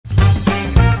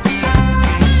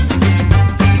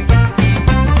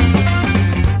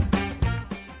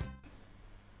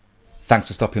Thanks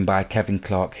for stopping by. Kevin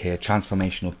Clark here,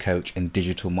 transformational coach and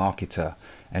digital marketer.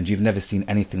 And you've never seen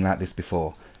anything like this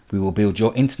before. We will build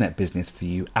your internet business for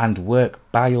you and work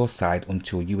by your side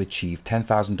until you achieve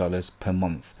 $10,000 per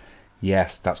month.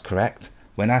 Yes, that's correct.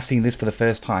 When I seen this for the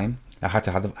first time, I had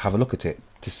to have a look at it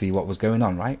to see what was going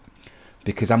on, right?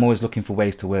 Because I'm always looking for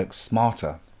ways to work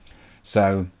smarter.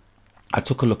 So I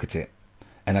took a look at it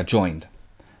and I joined.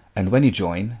 And when you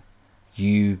join,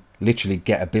 you literally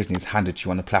get a business handed to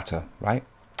you on a platter, right?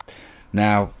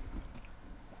 Now,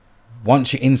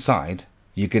 once you're inside,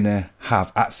 you're going to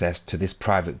have access to this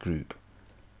private group.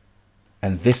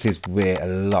 And this is where a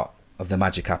lot of the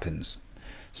magic happens.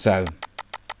 So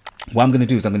what I'm going to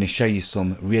do is I'm going to show you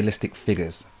some realistic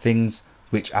figures, things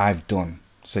which I've done,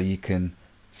 so you can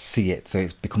see it, so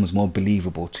it becomes more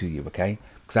believable to you, okay?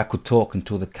 Because I could talk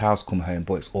until the cows come home,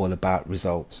 but it's all about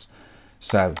results.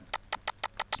 So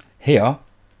here,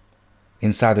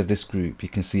 inside of this group, you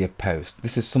can see a post.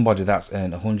 This is somebody that's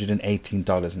earned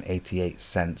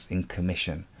 $118.88 in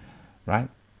commission, right?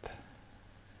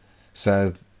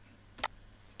 So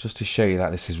just to show you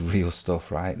that this is real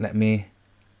stuff, right? Let me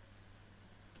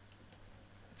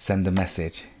send a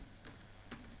message.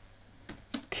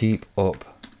 Keep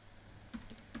up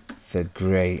the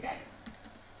great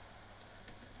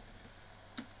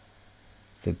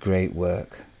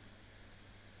work.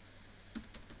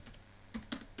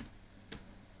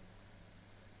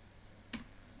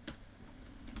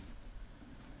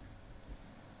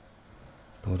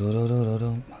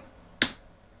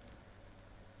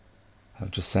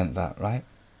 I've just sent that, right?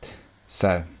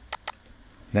 So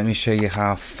let me show you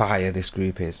how fire this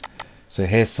group is. So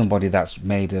here's somebody that's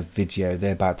made a video.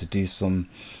 They're about to do some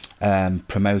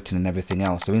promoting and everything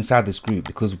else. So inside this group,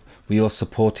 because we all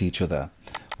support each other,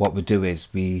 what we do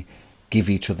is we give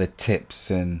each other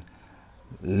tips and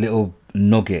little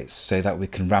nuggets so that we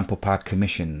can ramp up our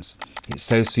commissions. It's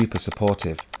so super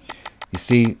supportive. You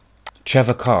see,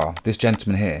 Trevor Carr, this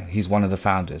gentleman here, he's one of the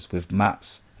founders with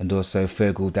Mats and also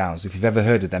Fergal Downs. If you've ever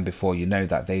heard of them before, you know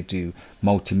that they do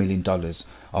multi-million dollars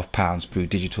of pounds through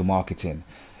digital marketing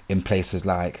in places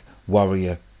like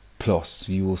Warrior Plus.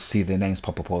 You will see their names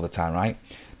pop up all the time, right?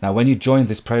 Now, when you join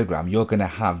this program, you're going to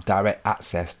have direct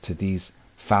access to these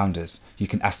founders. You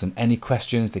can ask them any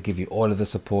questions. They give you all of the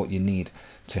support you need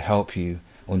to help you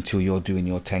until you're doing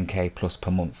your 10K plus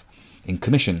per month in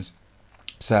commissions.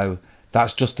 So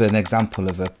that's just an example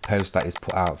of a post that is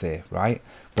put out there, right?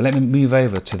 But let me move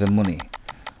over to the money,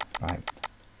 right?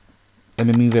 Let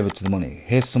me move over to the money.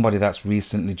 Here's somebody that's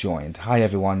recently joined. Hi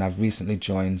everyone, I've recently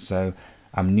joined, so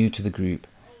I'm new to the group.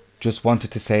 Just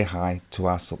wanted to say hi to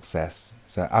our success.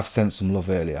 So I've sent some love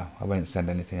earlier. I won't send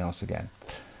anything else again.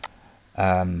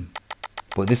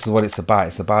 But this is what it's about.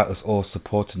 It's about us all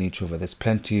supporting each other. There's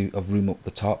plenty of room up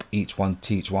the top, each one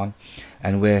teach one.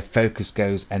 And where focus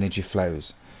goes, energy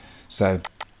flows. So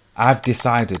I've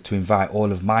decided to invite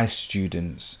all of my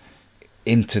students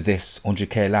into this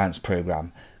 100K Alliance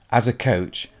program. As a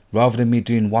coach, rather than me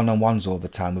doing one-on-ones all the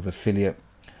time with affiliate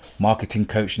marketing,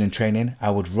 coaching and training, I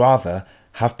would rather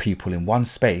have people in one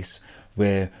space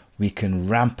where we can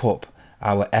ramp up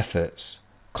our efforts,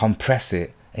 compress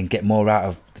it and get more out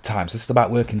of the time. So this is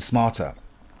about working smarter.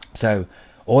 So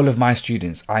all of my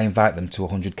students, I invite them to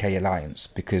 100K Alliance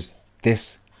because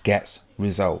this gets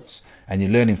results. And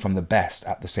you're learning from the best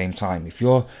at the same time. If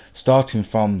you're starting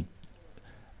from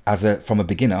a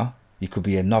beginner, you could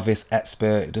be a novice,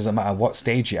 expert, it doesn't matter what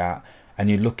stage you're at, and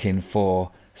you're looking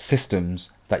for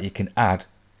systems that you can add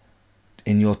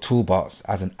in your toolbox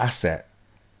as an asset,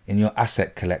 in your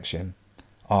asset collection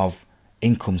of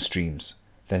income streams,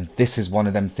 then this is one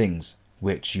of them things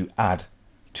which you add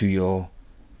to your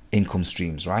income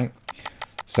streams, right?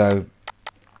 So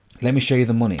let me show you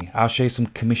the money. I'll show you some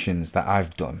commissions that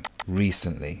I've done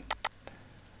recently.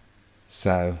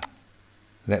 So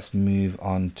let's move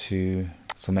on to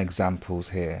some examples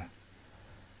here.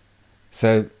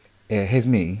 So here's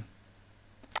me.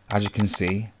 As you can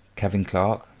see, Kevin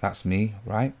Clark, that's me,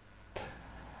 right?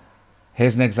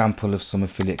 Here's an example of some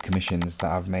affiliate commissions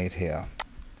that I've made here.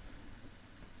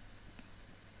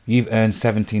 You've earned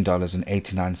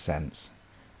 $17.89.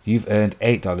 You've earned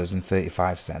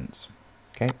 $8.35.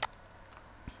 Okay.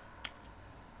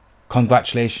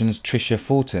 Congratulations, Trisha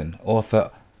Fulton,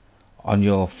 author, on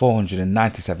your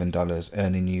 $497,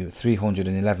 earning you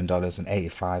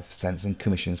 $311.85 in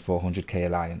commissions for 100K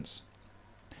Alliance.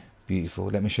 Beautiful.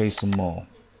 Let me show you some more.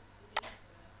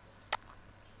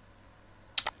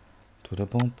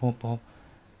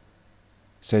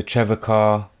 So Trevor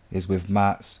Carr is with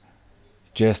Mats.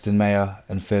 Jersten Mayer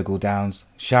and Fergal Downs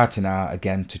shouting out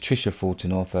again to Trisha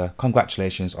Fulton author,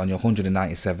 congratulations on your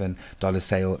 $197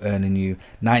 sale, earning you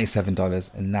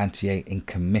 $97.98 in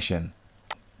commission.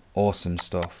 Awesome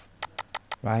stuff,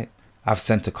 right? I've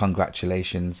sent her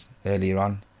congratulations earlier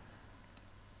on.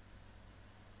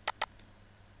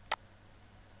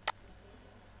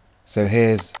 So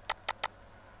here's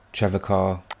Trevor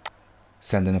Carr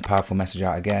sending a powerful message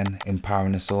out again,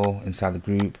 empowering us all inside the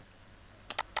group.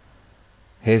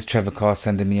 Here's Trevor Carr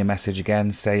sending me a message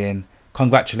again saying,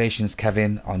 congratulations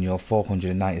Kevin on your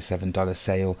 $497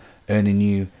 sale, earning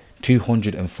you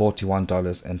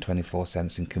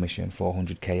 $241.24 in commission for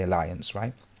 100k Alliance,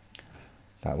 right?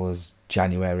 That was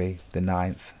January the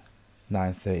 9th,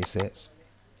 9:36.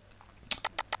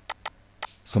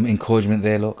 Some encouragement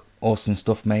there, look. Awesome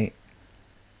stuff, mate.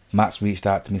 Matt's reached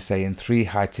out to me saying 3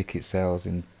 high ticket sales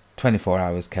in 24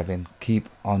 hours, Kevin. Keep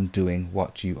on doing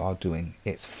what you are doing.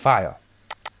 It's fire.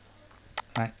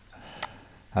 Right?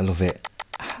 I love it.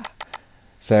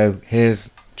 So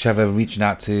here's Trevor reaching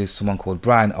out to someone called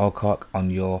Brian Alcock on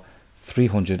your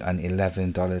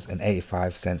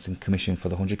 $311.85 in commission for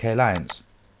the 100k Alliance.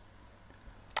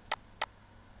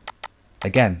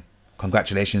 Again,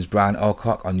 congratulations Brian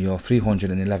Alcock on your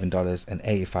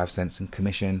 $311.85 in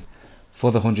commission for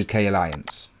the 100k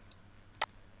Alliance.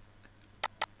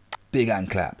 Big hand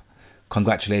clap.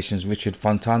 Congratulations Richard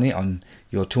Fontani on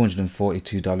your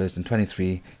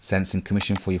 $242.23 in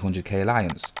commission for your 100k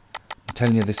Alliance. I'm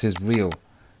telling you, this is real.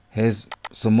 Here's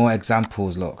some more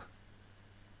examples, look.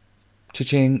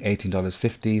 Cha-ching,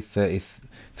 $18.50,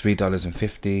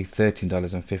 $33.50,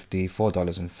 $13.50,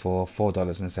 $4.04,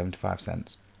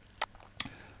 $4.75.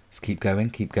 Let's keep going,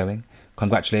 keep going.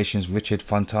 Congratulations Richard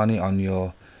Fontani on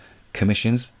your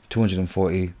commissions,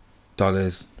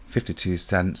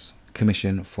 $240.52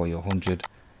 commission for your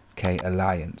 100k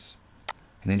Alliance.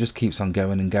 And it just keeps on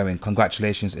going and going.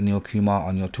 Congratulations Anil Kumar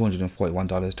on your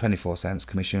 $241.24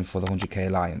 commission for the 100k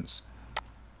Alliance.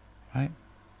 Right?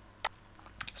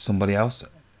 Somebody else,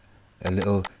 a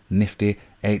little nifty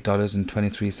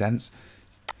 $8.23.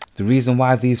 The reason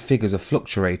why these figures are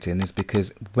fluctuating is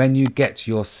because when you get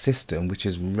your system, which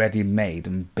is ready made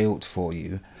and built for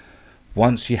you,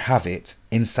 once you have it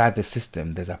inside the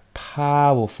system, there's a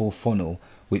powerful funnel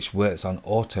which works on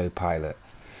autopilot.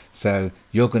 So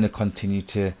you're going to continue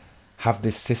to have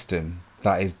this system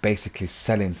that is basically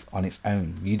selling on its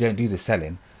own. You don't do the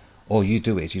selling. All you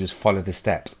do is you just follow the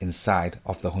steps inside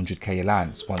of the 100k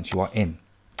Alliance once you are in,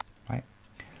 right?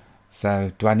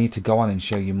 So do I need to go on and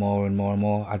show you more and more and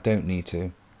more? I don't need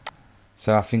to.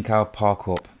 So I think I'll park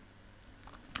up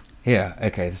here.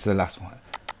 Okay, this is the last one.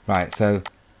 Right, so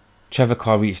Trevor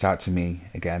Carr reached out to me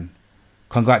again.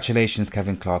 Congratulations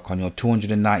Kevin Clark on your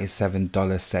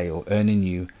 $297 sale, earning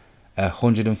you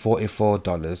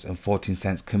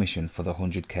 $144.14 commission for the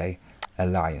 100k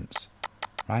Alliance,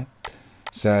 right?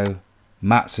 So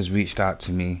Mats has reached out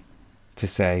to me to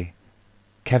say,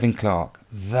 Kevin Clark,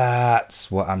 that's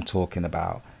what I'm talking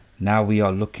about. Now we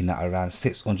are looking at around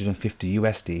 650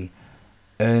 USD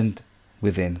earned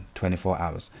within 24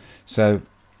 hours. So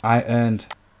I earned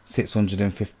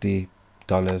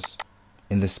 $650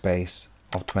 in the space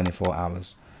of 24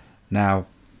 hours. Now,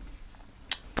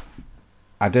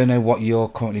 I don't know what you're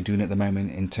currently doing at the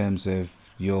moment in terms of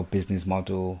your business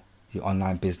model, your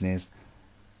online business.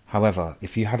 However,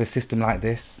 if you had a system like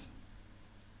this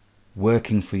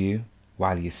working for you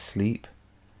while you sleep,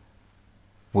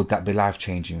 would that be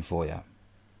life-changing for you?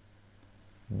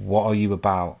 What are you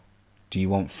about? Do you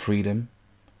want freedom?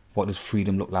 What does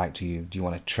freedom look like to you? Do you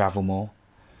want to travel more?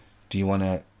 Do you want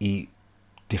to eat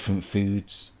different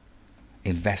foods?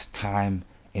 Invest time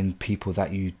in people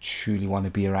that you truly want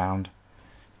to be around?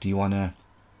 Do you want to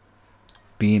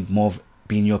be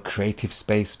in your creative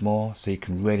space more so you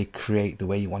can really create the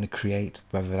way you want to create,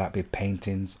 whether that be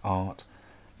paintings, art,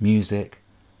 music?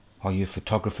 Are you a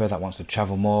photographer that wants to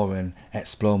travel more and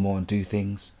explore more and do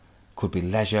things? Could be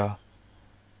leisure,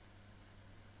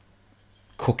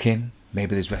 cooking.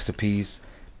 Maybe there's recipes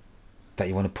that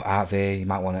you want to put out there. You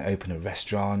might want to open a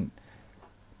restaurant.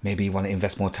 Maybe you want to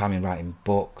invest more time in writing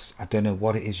books. I don't know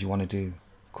what it is you want to do.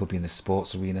 Could be in the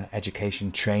sports arena,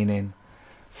 education, training,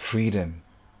 freedom,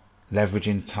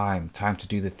 leveraging time to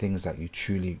do the things that you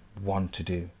truly want to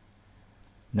do.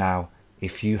 Now,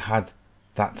 if you had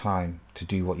that time to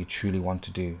do what you truly want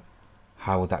to do,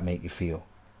 how would that make you feel?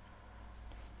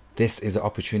 This is an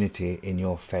opportunity in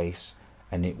your face,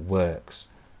 and it works.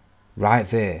 Right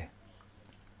there.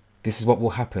 This is what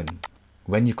will happen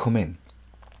when you come in.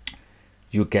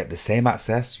 You'll get the same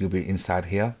access. You'll be inside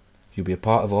here. You'll be a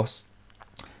part of us.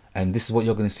 And this is what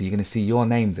you're going to see. You're going to see your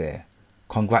name there.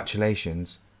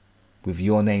 Congratulations. with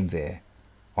your name there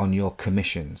on your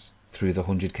commissions through the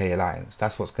 100k Alliance.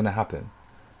 That's what's going to happen.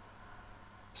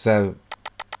 So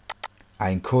I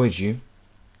encourage you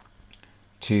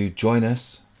to join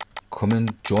us. Come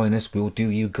and join us. We'll do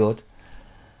you good.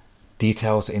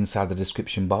 Details are inside the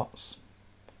description box.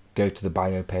 Go to the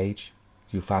bio page.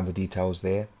 You'll find the details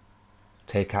there.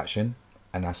 Take action,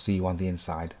 and I'll see you on the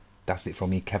inside. That's it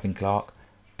from me, Kevin Clark,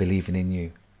 believing in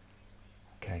you.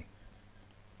 Okay.